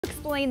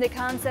Explain the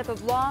concept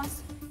of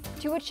loss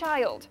to a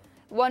child.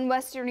 One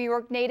Western New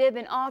York native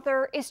and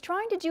author is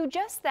trying to do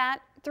just that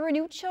through a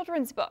new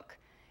children's book.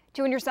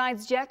 2 on Your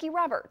Side's Jackie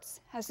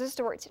Roberts has the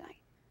story tonight.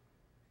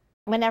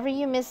 Whenever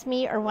you miss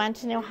me or want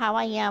to know how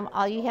I am,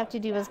 all you have to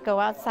do is go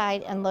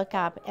outside and look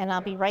up, and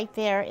I'll be right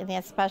there, and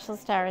that special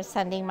star is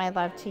sending my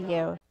love to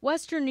you.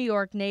 Western New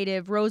York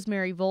native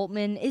Rosemary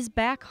Voltman is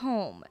back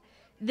home,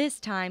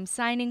 this time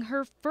signing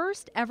her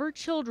first ever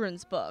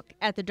children's book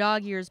at the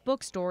Dog Ears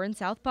bookstore in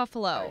South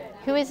Buffalo.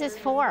 Who is this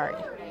for?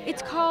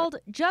 It's called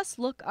Just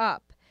Look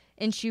Up,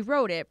 and she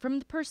wrote it from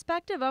the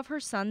perspective of her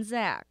son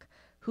Zach,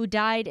 who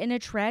died in a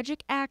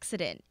tragic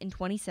accident in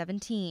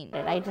 2017.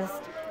 I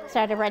just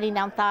started writing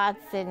down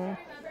thoughts and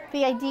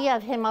the idea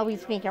of him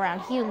always being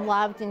around. He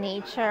loved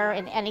nature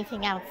and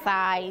anything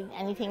outside,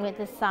 anything with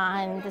the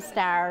sun, the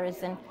stars,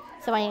 and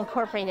so I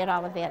incorporated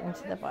all of that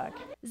into the book.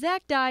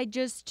 Zach died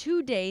just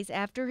 2 days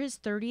after his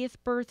 30th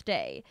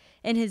birthday,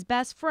 and his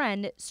best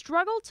friend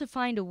struggled to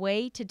find a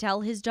way to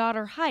tell his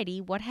daughter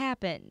Heidi what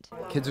happened.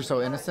 Kids are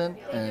so innocent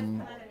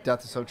and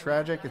death is so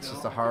tragic. It's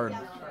just a hard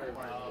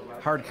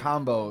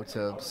combo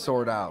to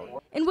sort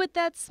out. And with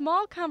that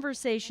small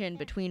conversation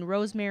between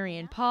Rosemary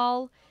and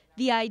Paul,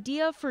 the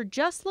idea for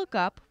Just Look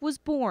Up was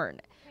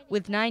born,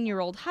 with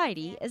 9-year-old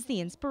Heidi as the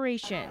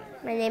inspiration.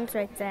 My name's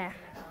right there.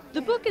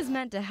 The book is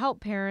meant to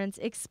help parents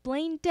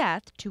explain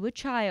death to a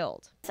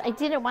child. I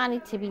didn't want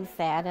it to be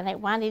sad, and I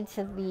wanted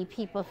to leave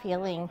people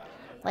feeling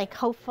like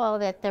hopeful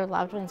that their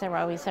loved ones are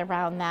always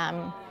around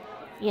them.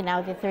 You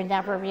know, that they're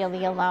never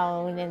really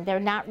alone and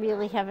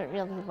haven't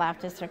really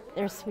left us.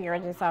 Their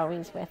spirit is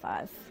always with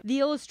us. The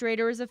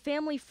illustrator is a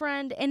family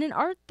friend and an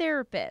art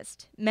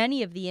therapist.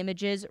 Many of the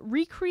images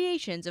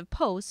recreations of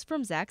posts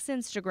from Zach's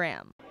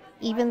Instagram.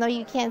 Even though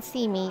you can't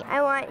see me,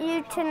 I want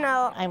you to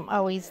know I'm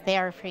always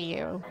there for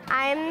you.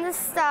 I'm the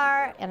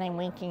star And I'm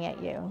winking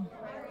at you.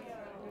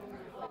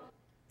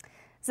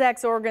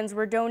 Zach's organs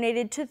were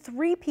donated to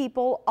 3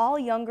 people, all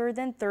younger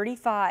than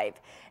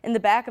 35. In the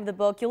back of the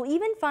book, you'll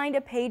even find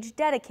a page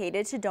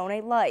dedicated to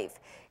Donate Life.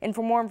 And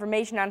for more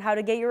information on how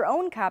to get your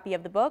own copy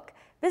of the book,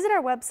 visit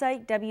our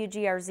website,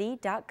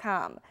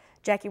 WGRZ.com.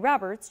 Jackie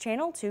Roberts,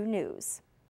 Channel 2 News.